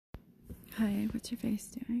Hi, what's your face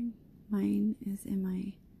doing? Mine is in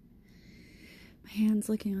my hands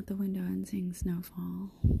looking out the window and seeing snowfall.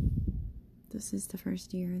 This is the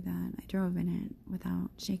first year that I drove in it without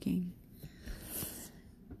shaking.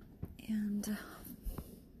 And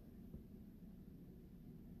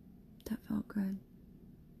that felt good.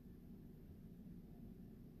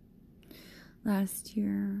 Last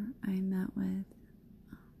year I met with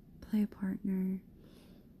a play partner.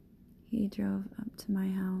 He drove up to my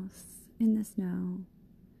house in the snow,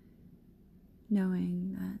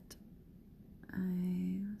 knowing that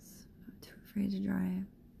I was too afraid to drive.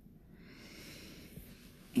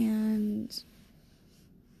 And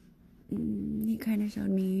he kind of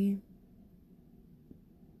showed me,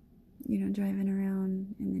 driving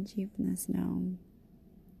around in the Jeep in the snow,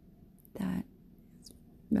 that it's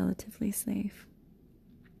relatively safe.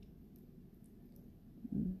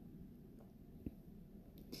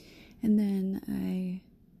 And then I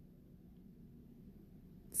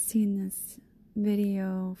seen this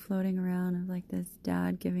video floating around of like this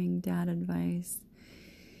dad giving dad advice,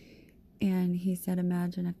 and he said,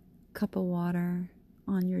 imagine a cup of water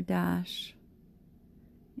on your dash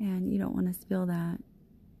and you don't want to spill that.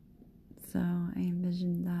 So I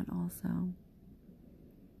envisioned that also,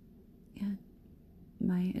 and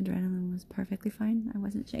my adrenaline was perfectly fine. I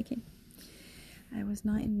wasn't shaking. I was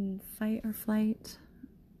not in fight or flight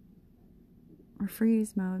or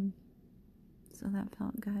freeze mode, so that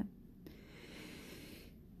felt good.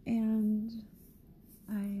 And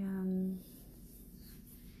I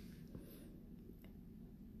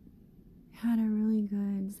had a really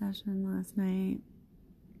good session last night.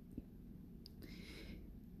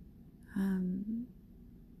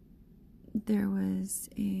 There was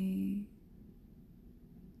a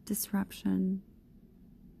disruption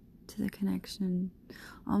to the connection,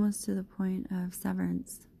 almost to the point of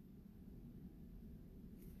severance.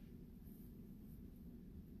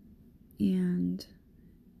 And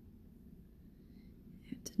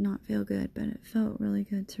it did not feel good, but it felt really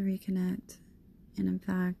good to reconnect. And in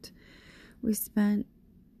fact, we spent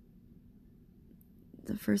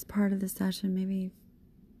the first part of the session, maybe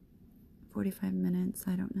 45 minutes,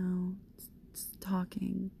 I don't know, just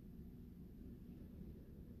talking.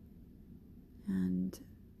 And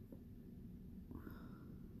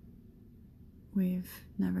we've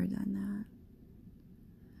never done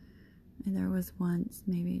that. And there was once,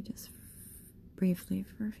 maybe just briefly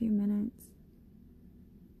for a few minutes.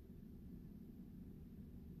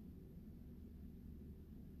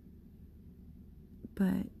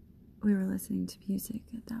 But we were listening to music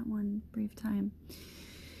at that one brief time.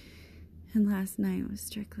 And last night was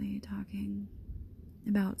strictly talking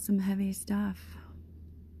about some heavy stuff.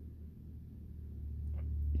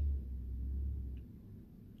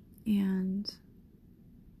 And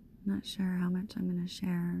I'm not sure how much I'm going to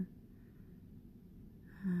share.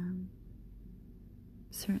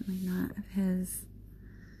 Certainly not of his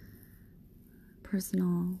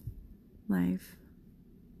personal life.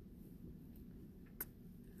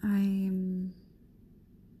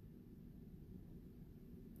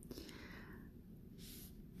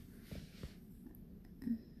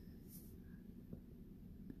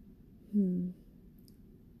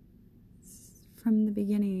 From the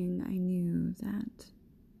beginning, I knew that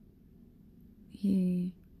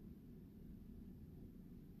he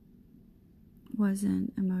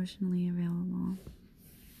wasn't emotionally available.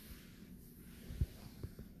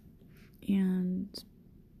 And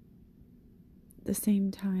at the same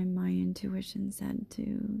time, my intuition said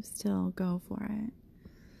to still go for it.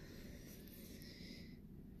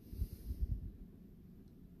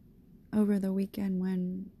 Over the weekend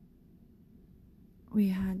when we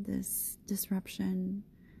had this disruption,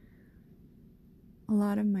 a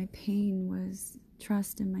lot of my pain was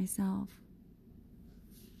trust in myself.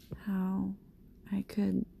 How I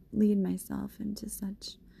could lead myself into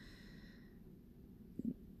such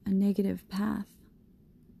a negative path,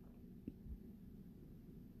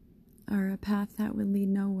 or a path that would lead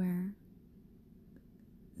nowhere,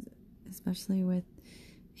 especially with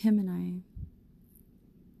him and I.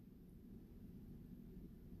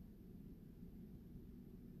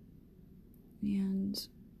 And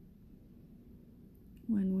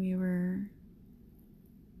when we were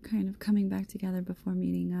kind of coming back together before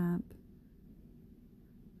meeting up,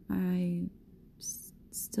 I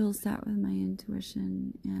still sat with my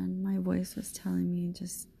intuition, and my voice was telling me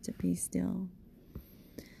just to be still.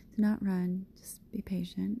 Do not run, just be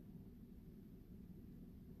patient.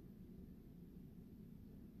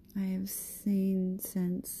 I have seen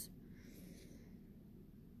since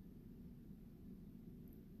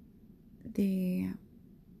the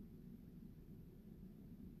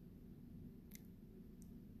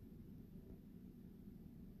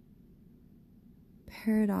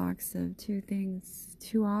paradox of two things,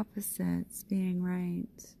 two opposites being right.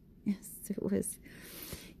 Yes, it was,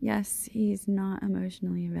 yes, he's not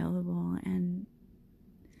emotionally available, and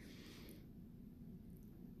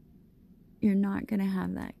you're not going to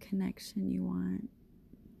have that connection you want.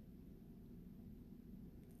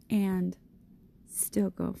 And still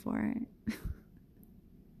go for it.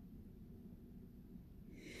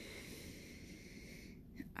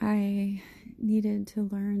 I needed to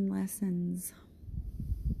learn lessons.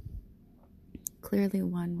 Clearly,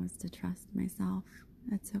 one was to trust myself.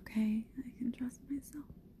 That's okay. I can trust myself.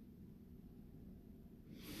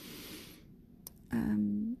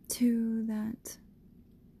 Two, that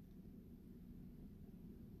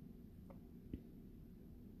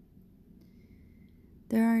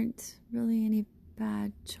there aren't really any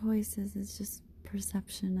bad choices. It's just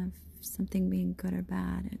perception of something being good or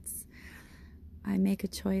bad. It's I make a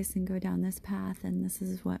choice and go down this path, and this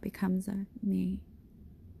is what becomes of me.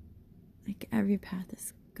 Like, every path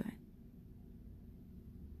is good,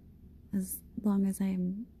 as long as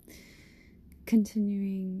I'm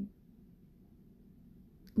continuing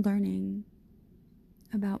learning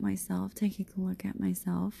about myself, taking a look at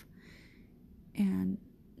myself, and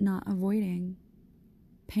not avoiding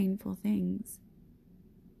painful things.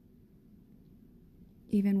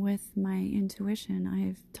 Even with my intuition,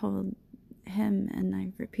 I've told him, and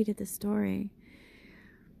I've repeated the story.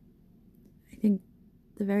 I think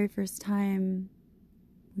the very first time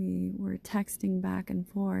we were texting back and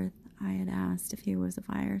forth, I had asked if he was a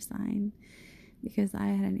fire sign, because I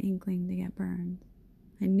had an inkling to get burned.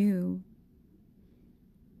 I knew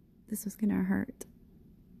this was going to hurt.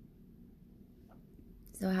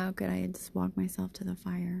 So how could I just walk myself to the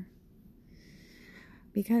fire?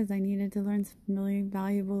 Because I needed to learn some really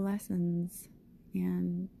valuable lessons.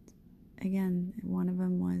 And again, one of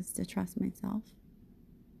them was to trust myself.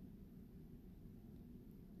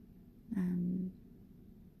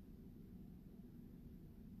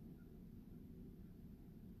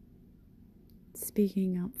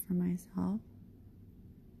 Speaking up for myself.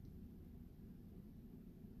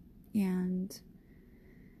 And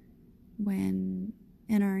when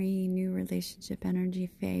NRE, new relationship energy,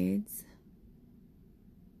 fades,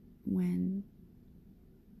 when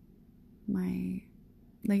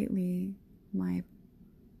lately my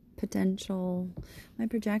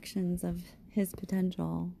projections of his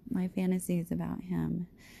potential, my fantasies about him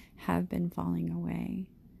have been falling away,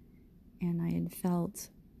 and I had felt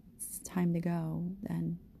it's time to go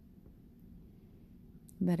then.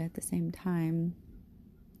 But at the same time,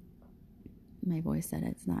 my voice said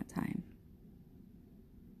it's not time.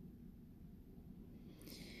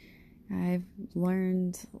 I've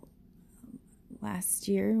learned last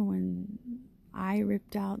year, when I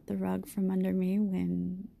ripped out the rug from under me,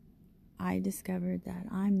 when I discovered that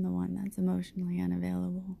I'm the one that's emotionally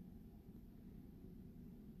unavailable.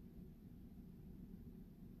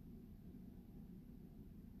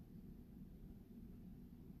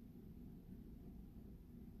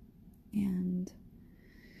 And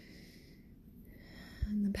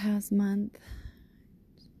in the past month,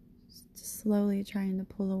 just slowly trying to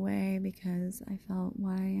pull away, because I felt,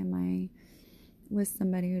 why am I with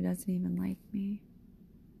somebody who doesn't even like me?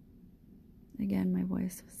 Again, my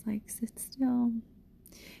voice was like, sit still.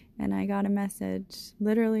 And I got a message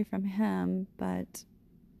literally from him, but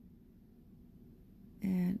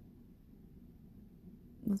it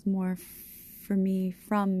was more from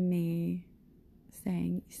me,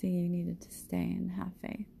 saying, see, you needed to stay and have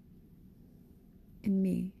faith in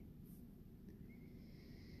me.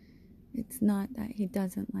 It's not that he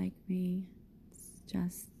doesn't like me. It's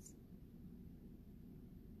just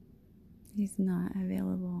he's not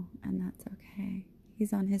available, and that's okay.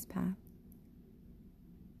 He's on his path.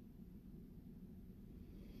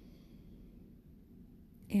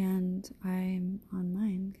 And I'm on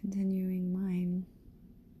mine, continuing mine.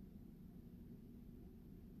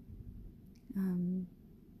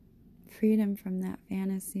 Freedom from that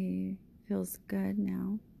fantasy feels good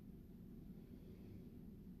now.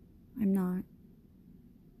 I'm not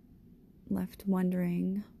left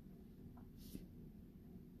wondering.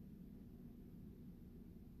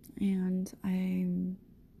 And I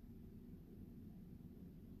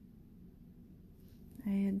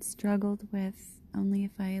had struggled with, only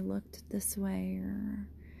if I looked this way or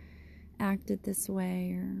acted this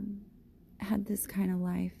way or had this kind of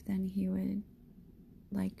life, then he would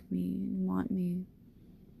like me and want me.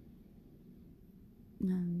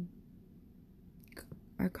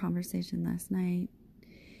 Our conversation last night,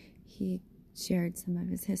 he shared some of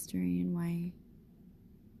his history and why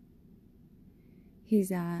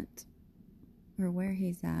he's at, or where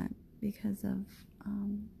he's at, because of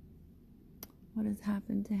what has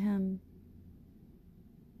happened to him.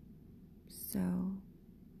 So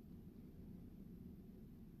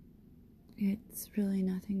it's really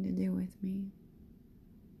nothing to do with me.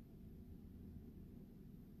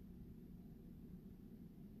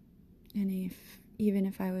 And even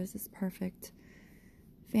if I was this perfect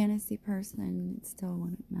fantasy person, it still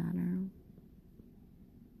wouldn't matter.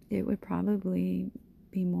 It would probably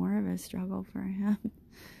be more of a struggle for him,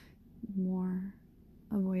 more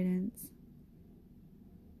avoidance.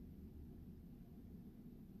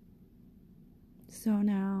 So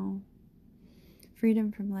now,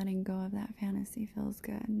 freedom from letting go of that fantasy feels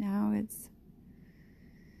good. Now it's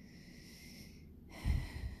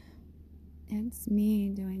me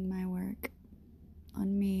doing my work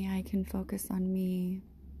on me. I can focus on me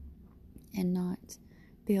and not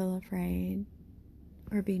feel afraid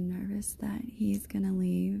or be nervous that he's gonna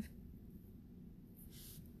leave.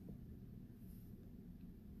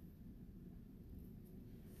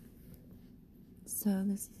 So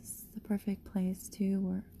this is the perfect place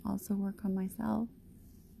to also work on myself,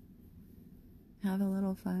 have a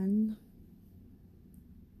little fun.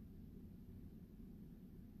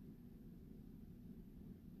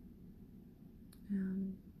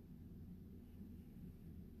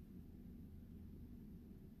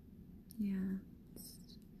 Yeah.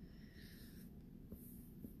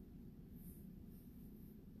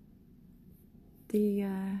 The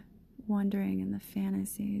wondering and the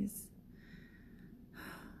fantasies.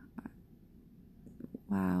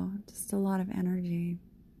 Wow, just a lot of energy.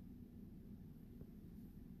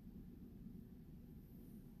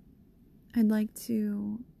 I'd like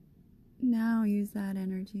to now use that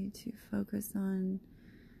energy to focus on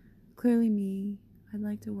clearly me. I'd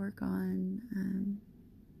like to work on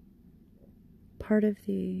part of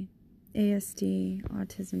the ASD,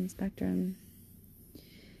 autism spectrum,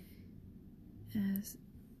 as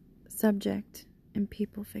subject and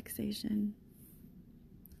people fixation.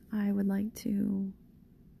 I would like to,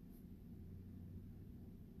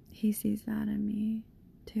 he sees that in me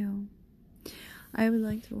too. I would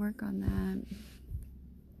like to work on that.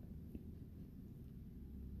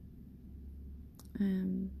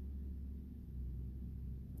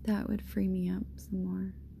 That would free me up some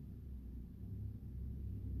more.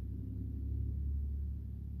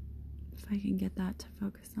 If I can get that to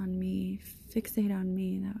focus on me, fixate on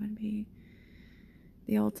me, that would be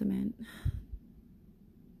the ultimate.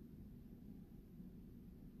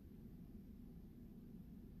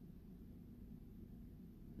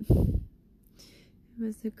 It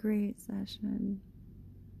was a great session.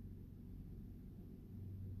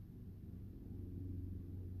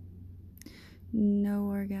 No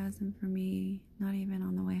orgasm for me, not even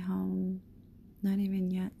on the way home, not even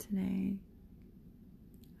yet today.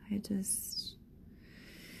 I just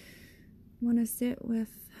want to sit with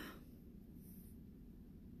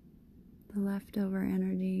the leftover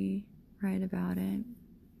energy, write about it.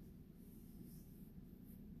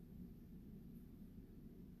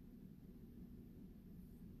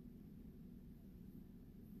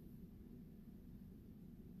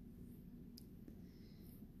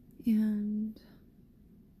 And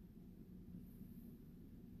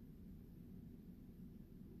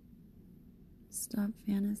stop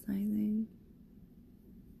fantasizing.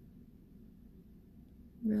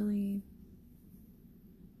 Really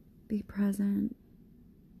be present.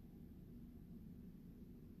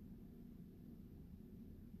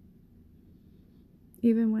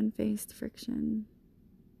 Even when faced friction.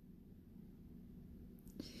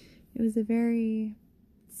 It was a very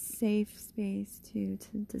safe space to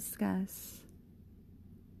discuss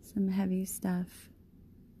some heavy stuff.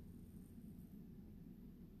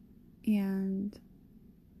 And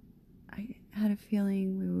I had a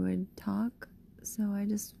feeling we would talk, so I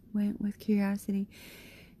just went with curiosity.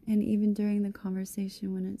 And even during the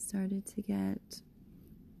conversation, when it started to get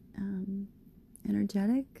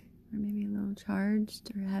energetic, or maybe a little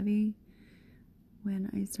charged or heavy, when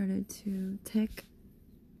I started to tick,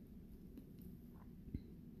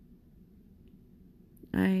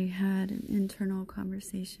 I had an internal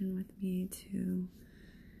conversation with me to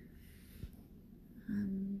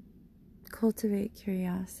cultivate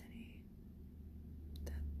curiosity.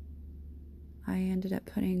 I ended up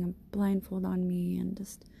putting a blindfold on me and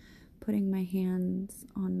just putting my hands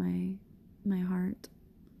on my heart,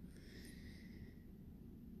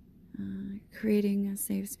 creating a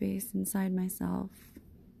safe space inside myself,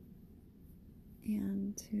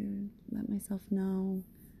 and to let myself know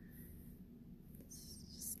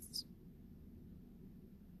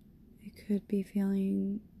I could be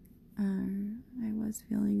feeling, I was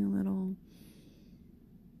feeling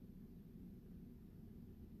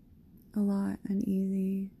a lot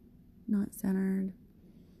uneasy, not centered.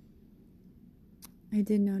 I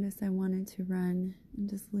did notice I wanted to run and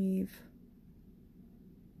just leave.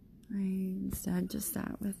 I instead just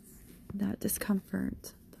sat with that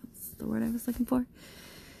discomfort. That's the word I was looking for.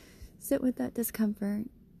 Sit with that discomfort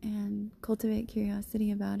and cultivate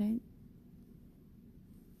curiosity about it.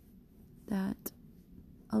 That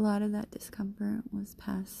a lot of that discomfort was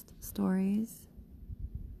past stories,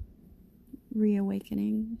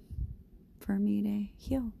 reawakening for me to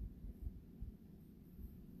heal.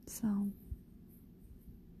 So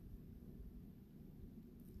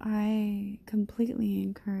I completely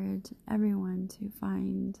encourage everyone to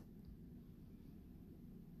find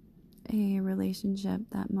a relationship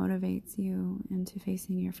that motivates you into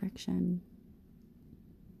facing your friction.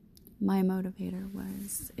 My motivator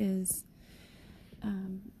is a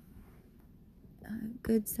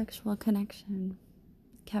good sexual connection,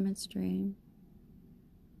 chemistry.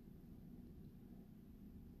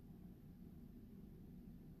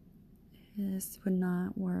 This would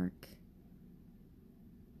not work.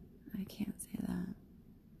 I can't say that,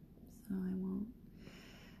 so I won't.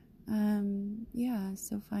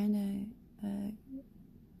 So find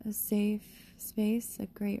a safe space, a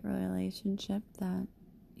great relationship that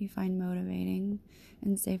you find motivating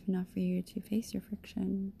and safe enough for you to face your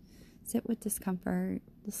friction. Sit with discomfort,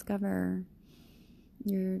 discover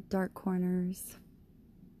your dark corners.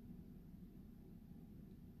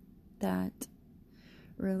 That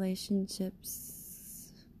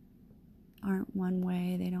relationships aren't one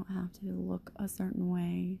way, they don't have to look a certain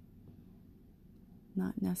way.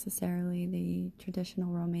 Not necessarily the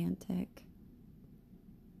traditional romantic.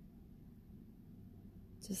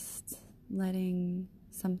 Just letting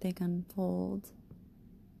something unfold.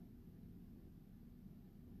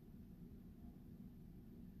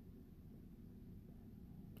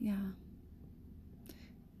 Yeah.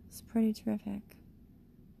 It's pretty terrific.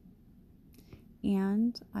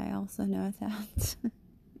 And I also know that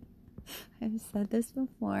I've said this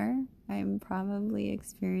before, I'm probably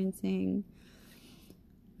experiencing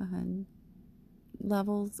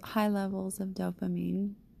high levels of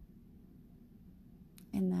dopamine,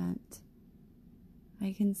 and that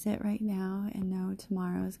I can sit right now and know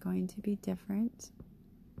tomorrow is going to be different,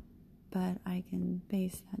 but I can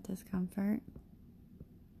face that discomfort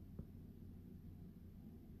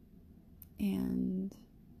and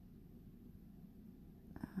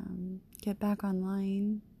get back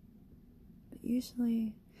online. But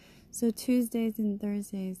usually, so Tuesdays and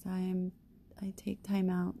Thursdays I take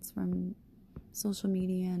timeouts from social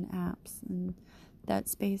media and apps, and that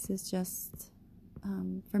space is just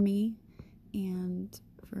for me and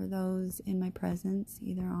for those in my presence,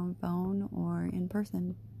 either on phone or in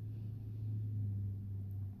person.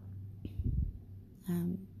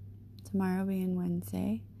 Tomorrow being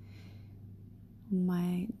Wednesday,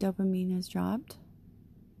 my dopamine has dropped.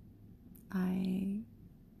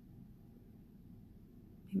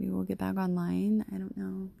 Maybe we'll get back online. I don't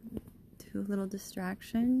know. Do a little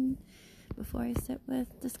distraction before I sit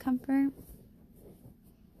with discomfort.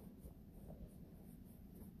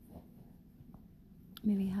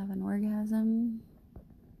 Maybe have an orgasm.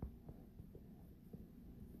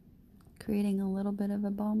 Creating a little bit of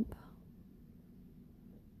a bump.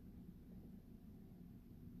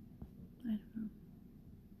 I don't know.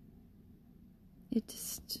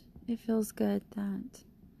 It feels good that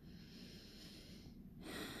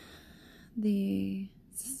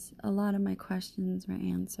a lot of my questions were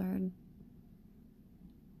answered,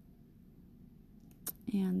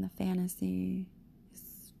 and the fantasy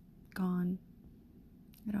is gone.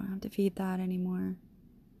 I don't have to feed that anymore.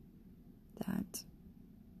 That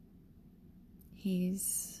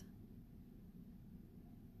he's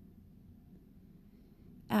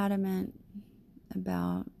adamant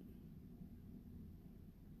about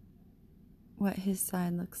what his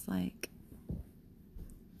side looks like.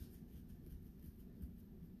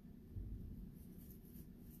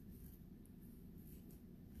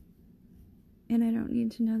 And I don't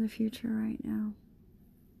need to know the future right now.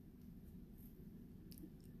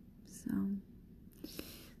 So,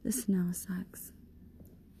 the snow sucks.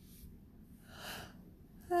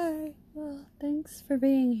 Alright, well, thanks for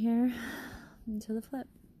being here. Until the flip.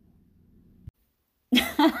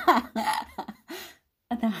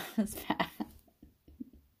 That was bad.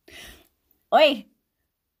 Oi!